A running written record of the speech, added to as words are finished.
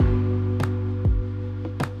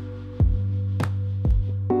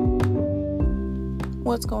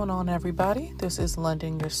What's going on, everybody? This is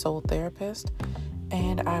London, your soul therapist,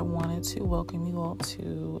 and I wanted to welcome you all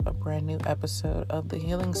to a brand new episode of The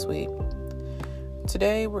Healing Suite.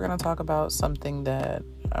 Today, we're going to talk about something that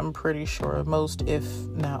I'm pretty sure most, if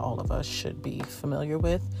not all of us, should be familiar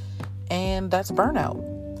with, and that's burnout.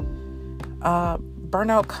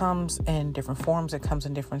 Burnout comes in different forms, it comes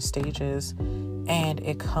in different stages, and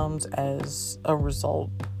it comes as a result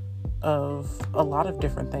of a lot of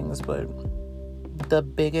different things, but the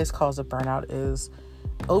biggest cause of burnout is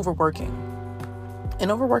overworking.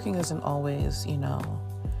 And overworking isn't always,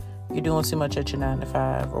 you're doing too much at your 9 to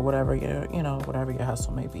 5 or whatever whatever your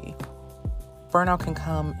hustle may be. Burnout can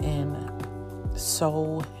come in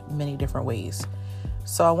so many different ways.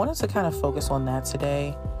 So I wanted to kind of focus on that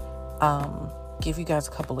today. Give you guys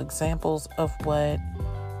a couple examples of what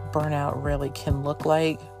burnout really can look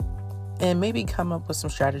like, and maybe come up with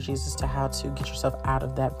some strategies as to how to get yourself out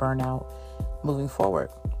of that burnout moving forward.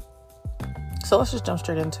 So let's just jump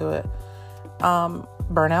straight into it.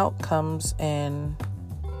 Burnout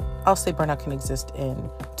can exist in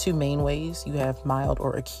two main ways. You have mild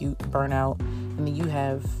or acute burnout, and then you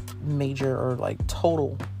have major or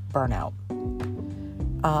total burnout.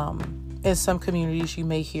 In some communities, you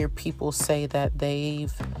may hear people say that they're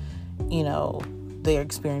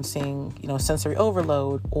experiencing, sensory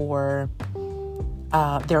overload, or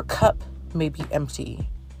their cup may be empty.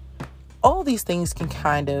 All these things can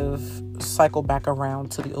kind of cycle back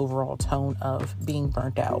around to the overall tone of being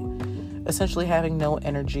burnt out. Essentially having no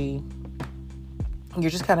energy.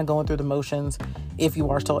 You're just kind of going through the motions if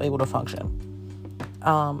you are still able to function.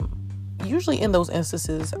 Usually in those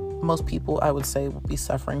instances, most people, I would say, will be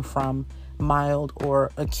suffering from mild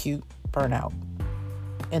or acute burnout.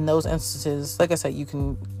 In those instances, like I said, you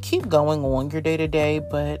can keep going on your day-to-day,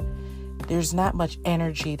 but there's not much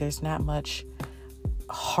energy, there's not much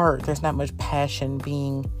heart, there's not much passion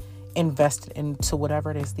being invested into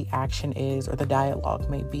whatever it is the action is or the dialogue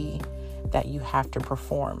may be that you have to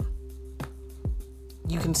perform.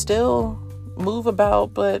 You can still move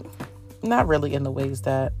about, but not really in the ways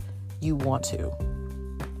that you want to.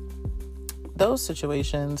 Those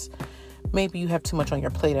situations, maybe you have too much on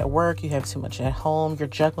your plate at work, you have too much at home, you're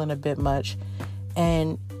juggling a bit much,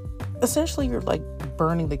 and essentially you're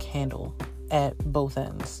burning the candle at both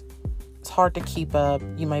ends. It's hard to keep up.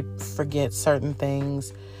 You might forget certain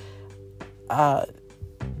things. It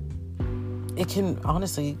can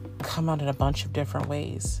honestly come out in a bunch of different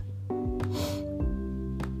ways.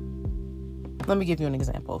 Let me give you an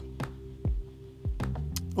example.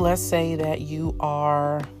 Let's say that you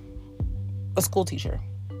are a school teacher.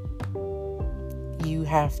 You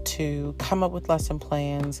have to come up with lesson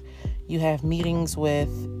plans. You have meetings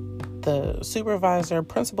with the supervisor,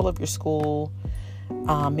 principal of your school,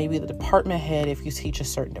 maybe the department head if you teach a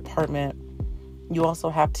certain department. You also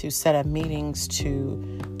have to set up meetings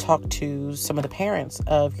to talk to some of the parents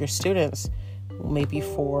of your students, maybe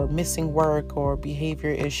for missing work or behavior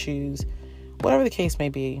issues, whatever the case may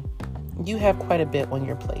be. You have quite a bit on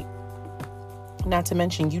your plate. Not to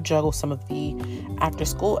mention, you juggle some of the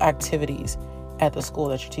after-school activities at the school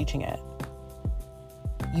that you're teaching at.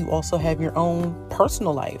 You also have your own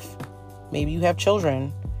personal life. Maybe you have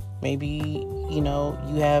children. Maybe,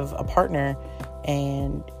 you have a partner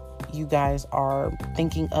and you guys are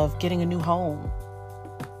thinking of getting a new home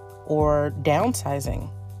or downsizing.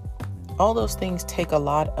 All those things take a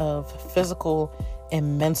lot of physical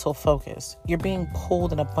and mental focus. You're being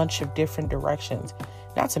pulled in a bunch of different directions.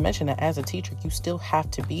 Not to mention that as a teacher, you still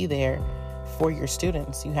have to be there for your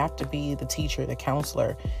students. You have to be the teacher, the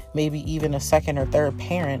counselor, maybe even a second or third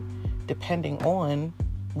parent, depending on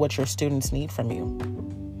what your students need from you.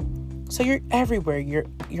 So you're everywhere. You're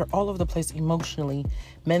all over the place emotionally,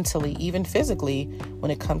 mentally, even physically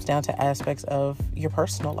when it comes down to aspects of your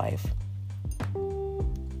personal life.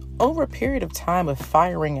 Over a period of time of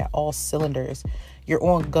firing at all cylinders, you're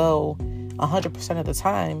on go 100% of the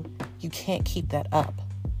time, you can't keep that up.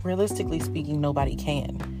 Realistically speaking, nobody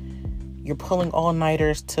can. You're pulling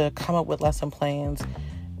all-nighters to come up with lesson plans.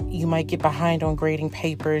 You might get behind on grading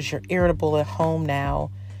papers. You're irritable at home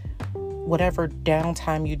now. Whatever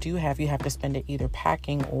downtime you do have, you have to spend it either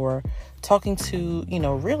packing or talking to,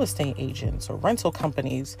 real estate agents or rental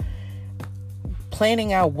companies,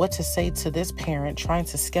 planning out what to say to this parent, trying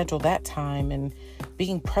to schedule that time, and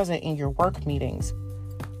being present in your work meetings.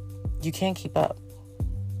 You can't keep up.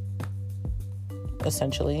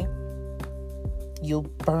 Essentially, you'll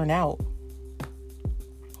burn out.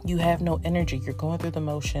 You have no energy. You're going through the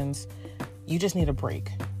motions. You just need a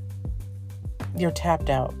break. You're tapped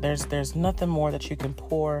out. There's nothing more that you can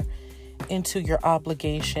pour into your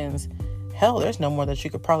obligations. Hell, there's no more that you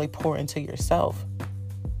could probably pour into yourself.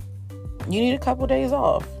 You need a couple days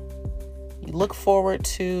off. You look forward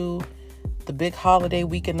to the big holiday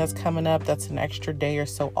weekend that's coming up. That's an extra day or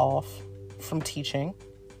so off from teaching.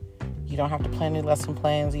 You don't have to plan any lesson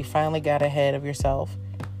plans. You finally got ahead of yourself.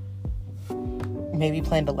 Maybe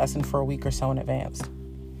planned a lesson for a week or so in advance.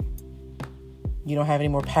 You don't have any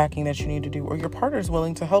more packing that you need to do, or your partner's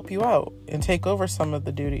willing to help you out and take over some of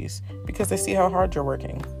the duties because they see how hard you're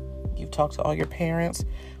working. You've talked to all your parents,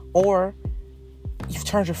 or you've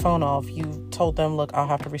turned your phone off. You've told them, look, I'll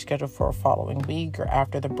have to reschedule for a following week or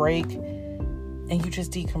after the break, and you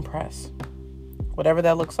just decompress. Whatever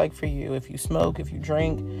that looks like for you. If you smoke, if you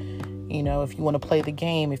drink, if you want to play the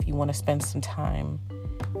game, if you want to spend some time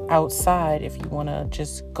outside, if you want to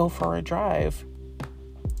just go for a drive,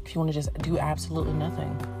 if you want to just do absolutely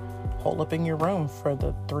nothing, hole up in your room for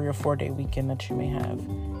the 3 or 4 day weekend that you may have.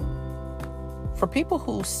 For people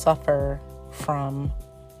who suffer from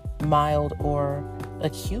mild or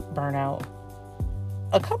acute burnout,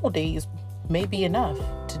 a couple days may be enough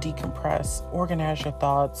to decompress, organize your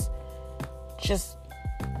thoughts, just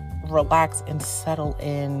relax and settle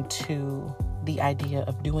into the idea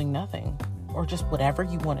of doing nothing or just whatever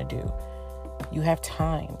you want to do. You have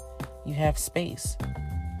time, you have space.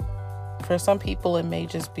 For some people, it may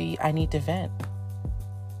just be, I need to vent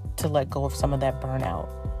to let go of some of that burnout.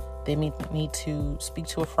 They may need to speak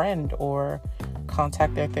to a friend or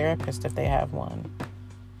contact their therapist if they have one.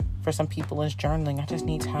 For some people, it's journaling. I just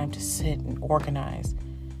need time to sit and organize.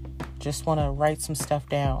 Just want to write some stuff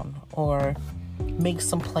down or make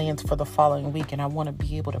some plans for the following week. And I want to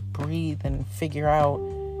be able to breathe and figure out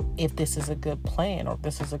if this is a good plan or if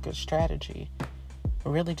this is a good strategy.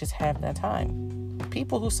 Really just have that time.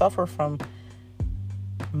 People who suffer from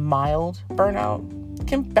mild burnout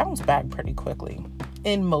can bounce back pretty quickly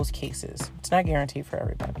in most cases. It's not guaranteed for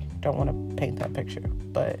everybody. Don't want to paint that picture.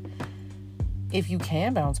 But if you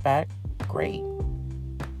can bounce back, great.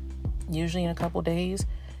 Usually in a couple days,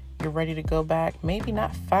 you're ready to go back. Maybe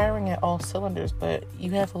not firing at all cylinders, but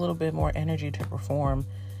you have a little bit more energy to perform.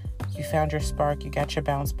 You found your spark. You got your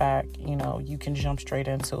bounce back. You can jump straight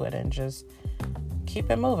into it and just keep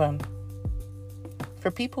it moving. For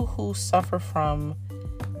people who suffer from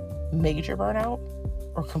major burnout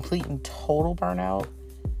or complete and total burnout,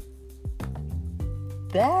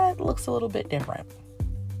 that looks a little bit different.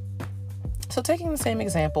 So taking the same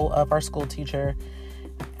example of our school teacher,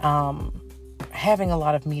 having a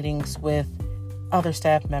lot of meetings with other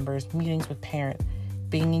staff members, meetings with parents,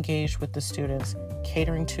 being engaged with the students,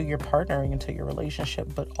 catering to your partnering and to your relationship,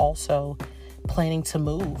 but also planning to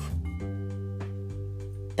move.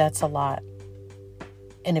 That's a lot.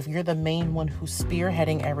 And if you're the main one who's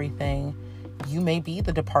spearheading everything, you may be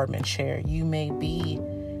the department chair. You may be,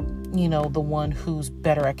 the one who's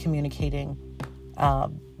better at communicating,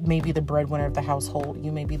 maybe the breadwinner of the household.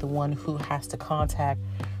 You may be the one who has to contact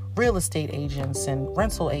real estate agents and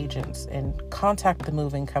rental agents and contact the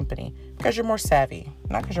moving company because you're more savvy,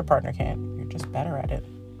 not because your partner can't. You're just better at it.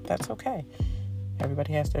 That's okay.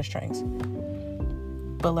 Everybody has their strengths.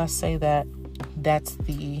 But let's say that that's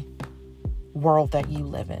the world that you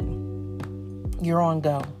live in. You're on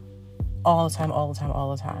go all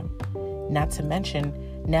the time. Not to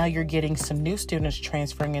mention, now you're getting some new students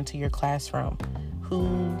transferring into your classroom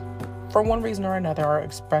who, for one reason or another, are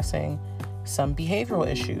expressing some behavioral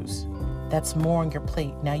issues. That's more on your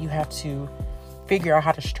plate. Now you have to figure out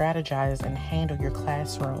how to strategize and handle your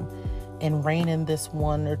classroom and rein in this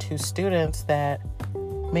 1 or 2 students that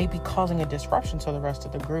may be causing a disruption to the rest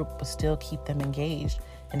of the group, but still keep them engaged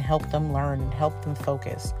and help them learn and help them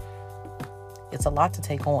focus. It's a lot to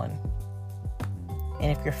take on. And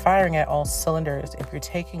if you're firing at all cylinders, if you're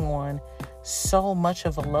taking on so much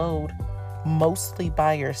of a load, mostly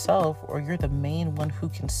by yourself, or you're the main one who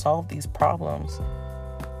can solve these problems,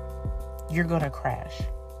 you're going to crash.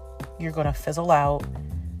 You're going to fizzle out.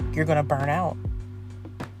 You're going to burn out.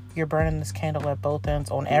 You're burning this candle at both ends,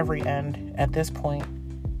 on every end. At this point,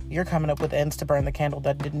 you're coming up with ends to burn the candle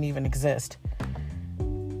that didn't even exist.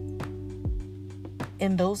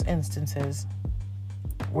 In those instances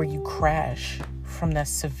where you crash from that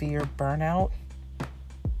severe burnout,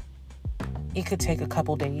 it could take a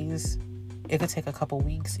couple days, it could take a couple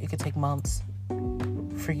weeks, it could take months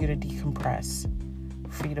for you to decompress,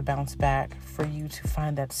 for you to bounce back, for you to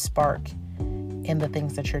find that spark in the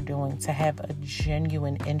things that you're doing, to have a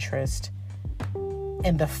genuine interest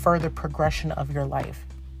in the further progression of your life.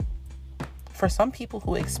 For some people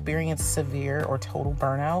who experience severe or total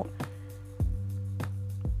burnout,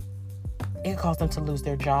 it could cause them to lose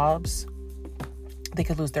their jobs. They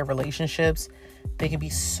could lose their relationships. They can be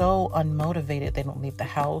so unmotivated. They don't leave the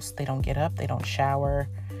house. They don't get up. They don't shower.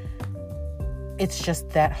 it's just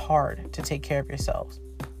that hard to take care of yourselves.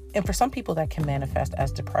 And for some people that can manifest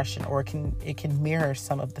as depression, or it can mirror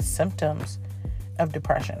some of the symptoms of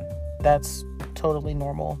depression. That's totally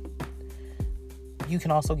normal. You can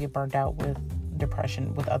also get burned out with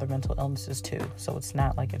depression with other mental illnesses too. So it's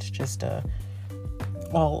not like it's just a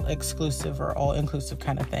all exclusive or all inclusive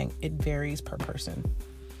kind of thing. It varies per person.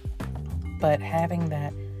 But having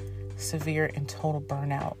that severe and total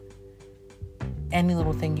burnout, any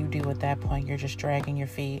little thing you do at that point, you're just dragging your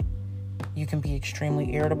feet. You can be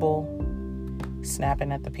extremely irritable,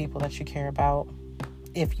 snapping at the people that you care about.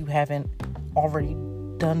 If you haven't already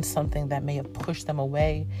done something that may have pushed them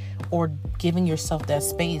away, or giving yourself that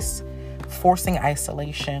space, forcing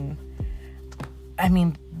isolation. I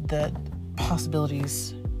mean, the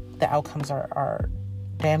possibilities, the outcomes are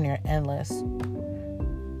damn near endless.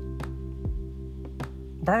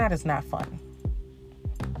 Burnout is not fun.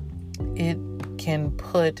 It can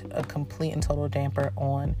put a complete and total damper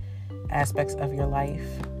on aspects of your life,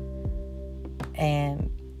 and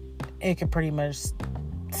it can pretty much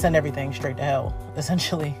send everything straight to hell,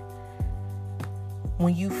 essentially.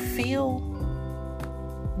 When you feel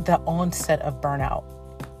the onset of burnout,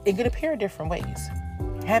 it can appear in different ways.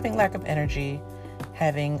 Having lack of energy,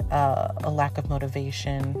 having a lack of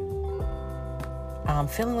motivation,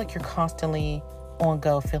 feeling like you're constantly on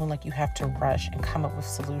go, feeling like you have to rush and come up with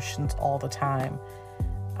solutions all the time,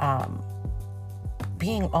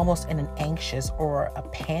 being almost in an anxious or a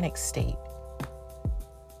panic state.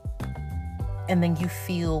 And then you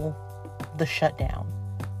feel the shutdown,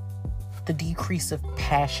 the decrease of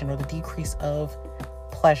passion or the decrease of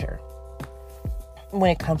pleasure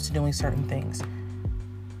when it comes to doing certain things.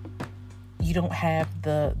 You don't have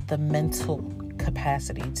the mental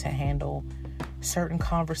capacity to handle certain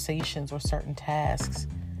conversations or certain tasks.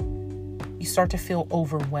 You start to feel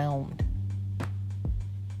overwhelmed.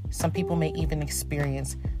 Some people may even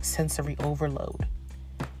experience sensory overload,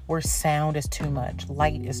 where sound is too much,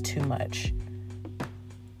 light is too much.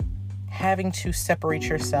 Having to separate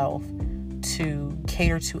yourself to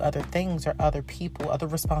cater to other things or other people, other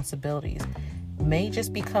responsibilities, may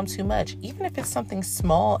just become too much. Even if it's something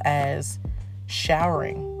small as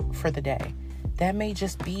showering for the day, that may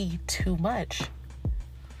just be too much.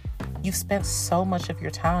 You've spent so much of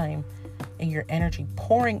your time and your energy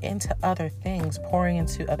pouring into other things, pouring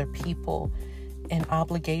into other people and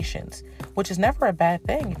obligations, which is never a bad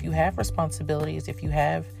thing. If you have responsibilities, if you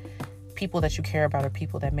have people that you care about or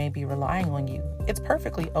people that may be relying on you, it's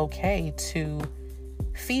perfectly okay to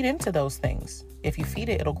feed into those things. If you feed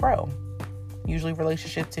it, it'll grow. Usually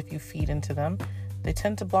relationships, if you feed into them, they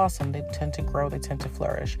tend to blossom, they tend to grow, they tend to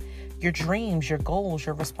flourish. Your dreams, your goals,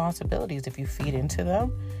 your responsibilities, if you feed into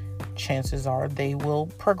them, chances are they will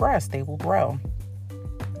progress, they will grow.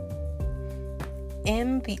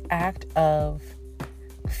 In the act of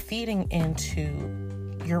feeding into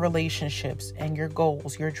your relationships and your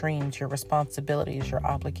goals, your dreams, your responsibilities, your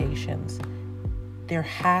obligations, there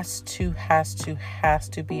has to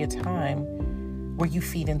be a time where you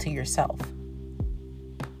feed into yourself.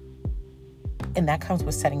 And that comes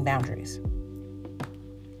with setting boundaries.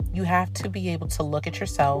 You have to be able to look at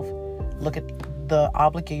yourself, look at the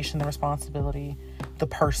obligation, the responsibility, the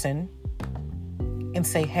person, and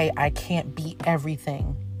say, hey, I can't be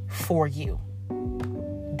everything for you.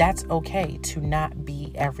 That's okay to not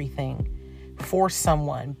be everything for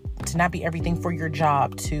someone, to not be everything for your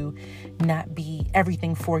job, to not be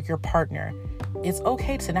everything for your partner. It's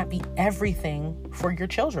okay to not be everything for your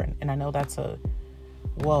children. And I know that's a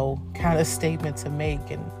whoa kind of statement to make.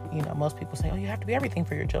 And, most people say, oh, you have to be everything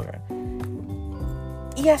for your children.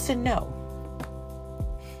 Yes and no.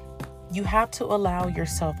 You have to allow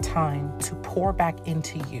yourself time to pour back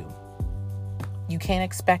into you. You can't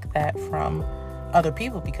expect that from other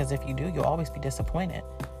people, because if you do, you'll always be disappointed.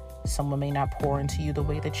 Someone may not pour into you the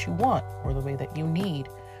way that you want or the way that you need,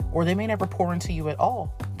 or they may never pour into you at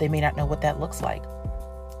all. They may not know what that looks like.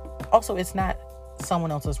 Also, it's not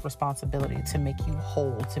someone else's responsibility to make you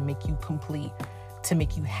whole, to make you complete, to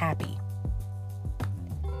make you happy.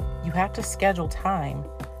 You have to schedule time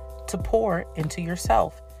to pour into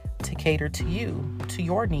yourself, to cater to you, to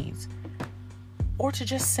your needs, or to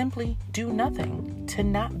just simply do nothing, to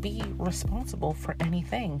not be responsible for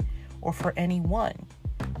anything or for anyone,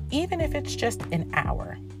 even if it's just an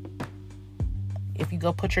hour. If you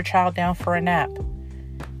go put your child down for a nap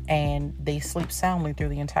and they sleep soundly through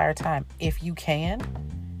the entire time, if you can,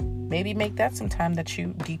 maybe make that some time that you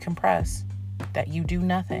decompress, that you do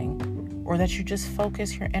nothing, or that you just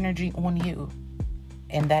focus your energy on you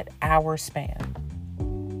in that hour span.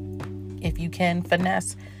 If you can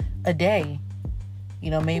finesse a day,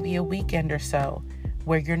 maybe a weekend or so,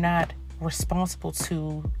 where you're not responsible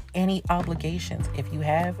to any obligations. If you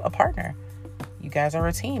have a partner, you guys are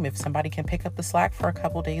a team. If somebody can pick up the slack for a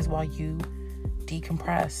couple days while you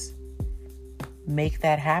decompress, make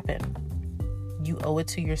that happen. You owe it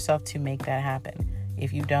to yourself to make that happen.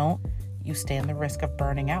 If you don't, you stand the risk of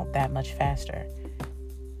burning out that much faster.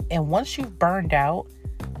 And once you've burned out,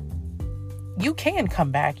 you can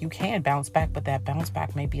come back, you can bounce back, but that bounce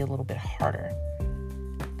back may be a little bit harder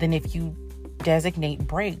than if you designate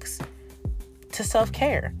breaks to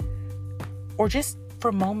self-care or just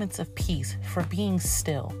for moments of peace, for being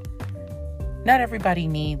still. Not everybody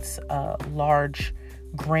needs a large,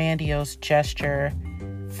 grandiose gesture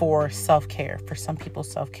for self-care. For some people,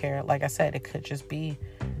 self-care, like I said, it could just be,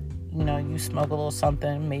 you smoke a little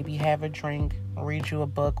something, maybe have a drink, read you a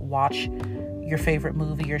book, watch your favorite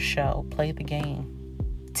movie or show, play the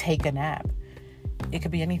game, take a nap. It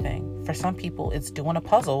could be anything. For some people, it's doing a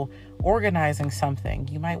puzzle, organizing something.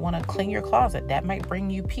 You might want to clean your closet. That might bring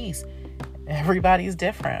you peace. Everybody's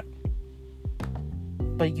different.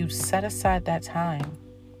 But you set aside that time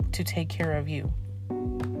to take care of you.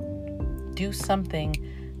 Do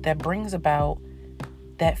something that brings about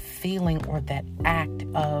that feeling or that act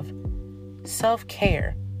of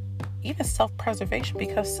self-care, even self-preservation,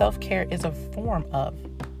 because self-care is a form of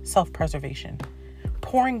self-preservation.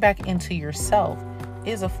 Pouring back into yourself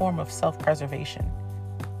is a form of self-preservation.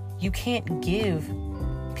 You can't give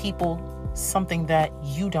people something that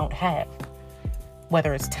you don't have,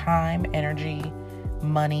 whether it's time, energy,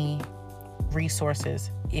 money, resources.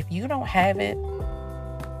 If you don't have it,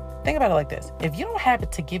 think about it like this. If you don't have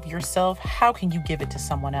it to give yourself, how can you give it to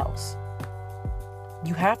someone else?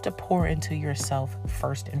 You have to pour into yourself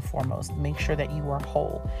first and foremost. Make sure that you are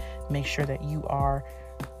whole. Make sure that you are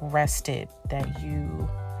rested, that you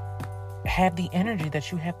have the energy,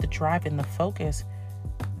 that you have the drive and the focus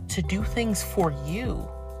to do things for you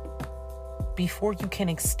before you can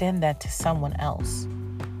extend that to someone else.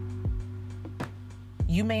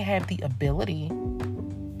 You may have the ability,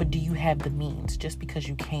 but do you have the means? Just because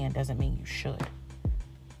you can doesn't mean you should.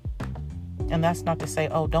 And that's not to say,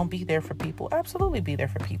 don't be there for people. Absolutely be there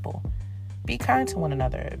for people. Be kind to one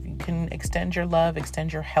another. If you can extend your love,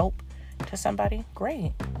 extend your help to somebody,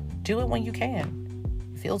 great. Do it when you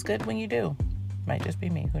can. It feels good when you do. Might just be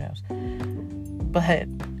me, who knows? But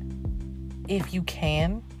if you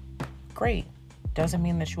can, great. Doesn't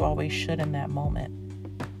mean that you always should in that moment.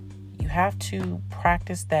 You have to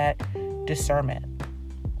practice that discernment.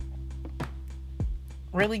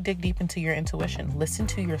 Really dig deep into your intuition. Listen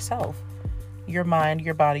to yourself. Your mind,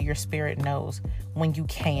 your body, your spirit knows when you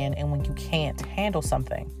can and when you can't handle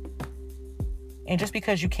something. And just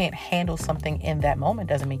because you can't handle something in that moment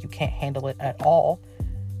doesn't mean you can't handle it at all.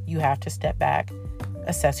 You have to step back,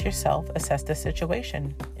 assess yourself, assess the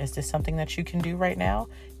situation. Is this something that you can do right now?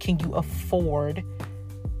 Can you afford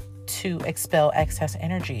to expel excess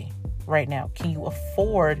energy right now? Can you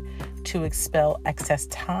afford to expel excess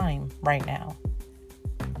time right now?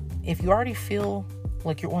 If you already feel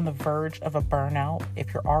like you're on the verge of a burnout,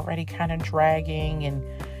 if you're already kind of dragging and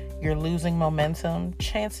you're losing momentum,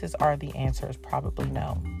 chances are the answer is probably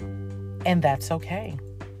no. And that's okay.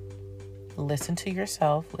 Listen to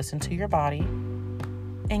yourself, listen to your body,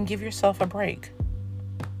 and give yourself a break.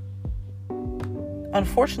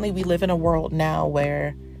 Unfortunately, we live in a world now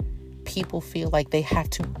where people feel like they have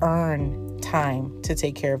to earn time to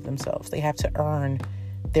take care of themselves. They have to earn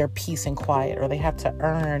their peace and quiet, or they have to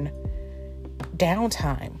earn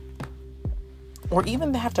downtime, or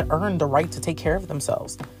even they have to earn the right to take care of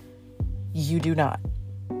themselves. You do not.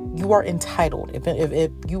 You are entitled.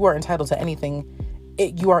 If you are entitled to anything,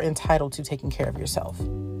 you are entitled to taking care of yourself.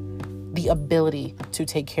 The ability to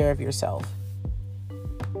take care of yourself.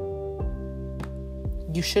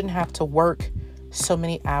 You shouldn't have to work so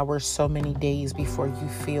many hours, so many days before you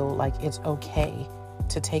feel like it's okay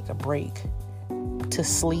to take a break, to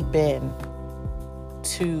sleep in,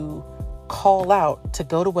 to call out, to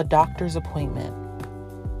go to a doctor's appointment.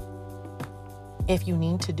 If you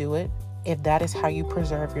need to do it, if that is how you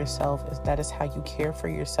preserve yourself, if that is how you care for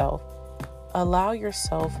yourself, allow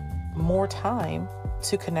yourself more time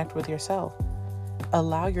to connect with yourself.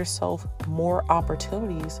 Allow yourself more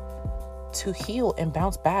opportunities to heal and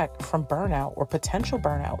bounce back from burnout or potential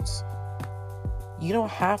burnouts. You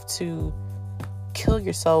don't have to kill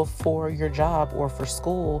yourself for your job or for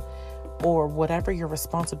school or whatever your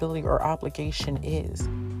responsibility or obligation is.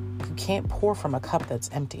 You can't pour from a cup that's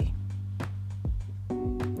empty.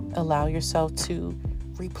 Allow yourself to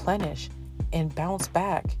replenish and bounce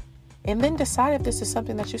back, and then decide if this is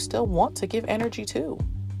something that you still want to give energy to.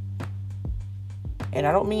 And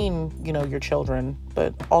I don't mean, your children,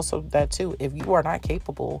 but also that too. If you are not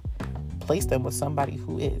capable replace them with somebody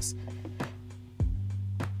who is.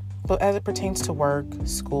 But as it pertains to work,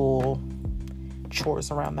 school,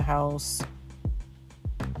 chores around the house,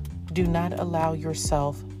 do not allow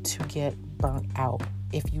yourself to get burnt out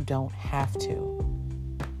if you don't have to.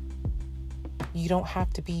 You don't have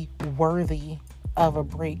to be worthy of a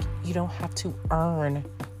break. You don't have to earn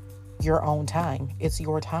your own time. It's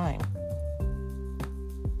your time.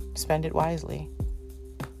 Spend it wisely.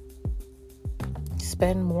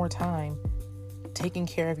 Spend more time taking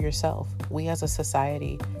care of yourself. We as a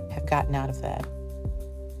society have gotten out of that.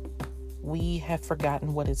 We have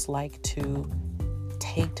forgotten what it's like to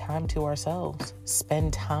take time to ourselves,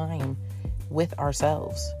 spend time with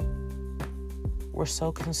ourselves. We're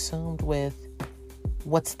so consumed with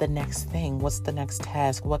what's the next thing? What's the next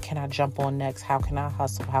task? What can I jump on next? How can I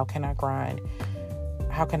hustle? How can I grind?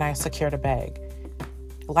 How can I secure the bag?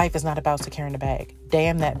 Life is not about securing the bag.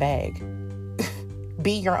 Damn that bag.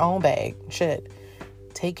 Be your own bag. Shit.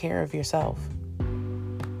 Take care of yourself.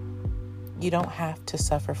 You don't have to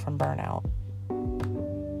suffer from burnout.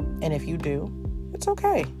 And if you do, it's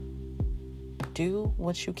okay. Do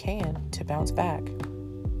what you can to bounce back.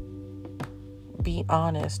 Be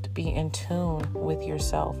honest. Be in tune with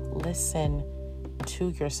yourself. Listen to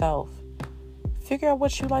yourself. Figure out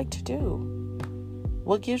what you like to do.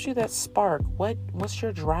 What gives you that spark? What's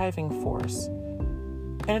your driving force?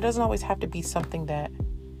 And it doesn't always have to be something that,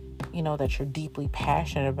 that you're deeply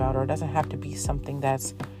passionate about, or it doesn't have to be something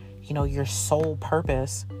that's, your sole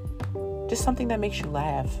purpose. Just something that makes you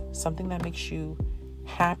laugh, something that makes you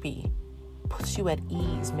happy, puts you at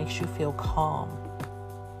ease, makes you feel calm.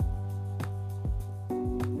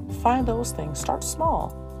 Find those things. Start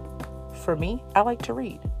small. For me, I like to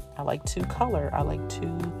read. I like to color. I like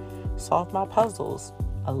to solve my puzzles.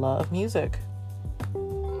 I love music.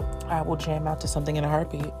 I will jam out to something in a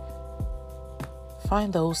heartbeat.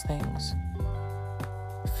 Find those things.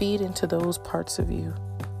 Feed into those parts of you.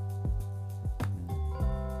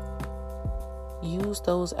 Use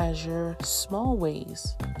those as your small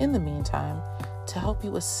ways, in the meantime, to help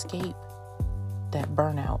you escape that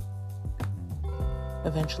burnout.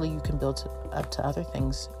 Eventually, you can build up to other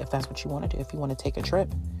things if that's what you want to do. If you want to take a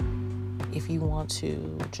trip, if you want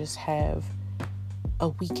to just have a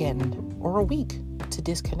weekend or a week to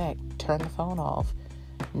disconnect, turn the phone off,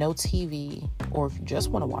 no TV, or if you just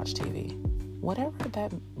want to watch TV, whatever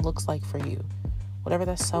that looks like for you, whatever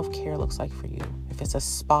that self-care looks like for you, if it's a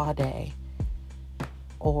spa day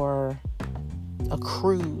or a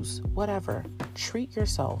cruise, whatever, treat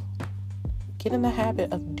yourself. Get in the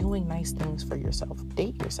habit of doing nice things for yourself.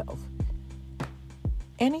 Date yourself.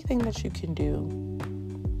 Anything that you can do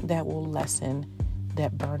that will lessen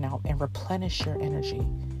that burnout and replenish your energy.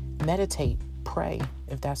 Meditate, pray,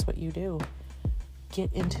 if that's what you do.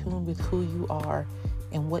 Get in tune with who you are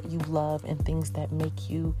and what you love and things that make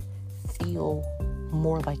you feel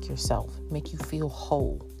more like yourself, make you feel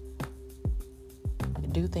whole.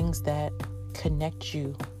 Do things that connect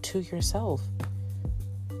you to yourself.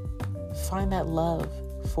 Find that love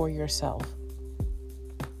for yourself.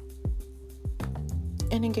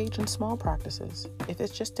 And engage in small practices. If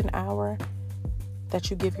it's just an hour that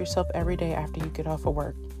you give yourself every day after you get off of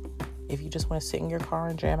work, if you just want to sit in your car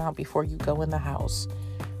and jam out before you go in the house,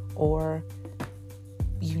 or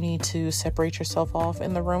you need to separate yourself off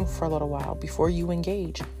in the room for a little while before you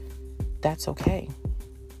engage, that's okay.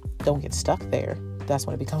 Don't get stuck there. That's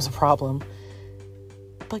when it becomes a problem.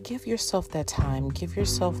 But give yourself that time. Give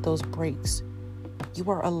yourself those breaks. You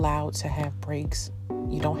are allowed to have breaks.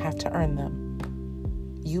 You don't have to earn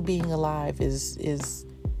them. You being alive is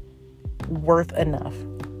worth enough.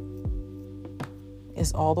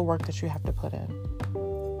 It's all the work that you have to put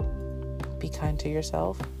in. Be kind to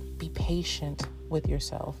yourself. Be patient with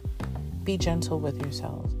yourself. Be gentle with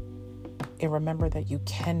yourself. And remember that you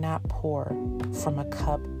cannot pour from a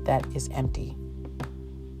cup that is empty.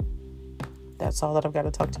 That's all that I've got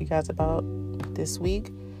to talk to you guys about this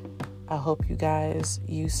week. I hope you guys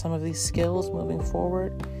use some of these skills moving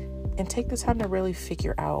forward and take the time to really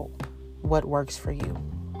figure out what works for you.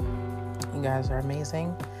 You guys are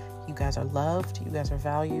amazing. You guys are loved. You guys are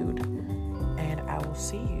valued. And I will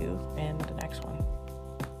see you in the next one.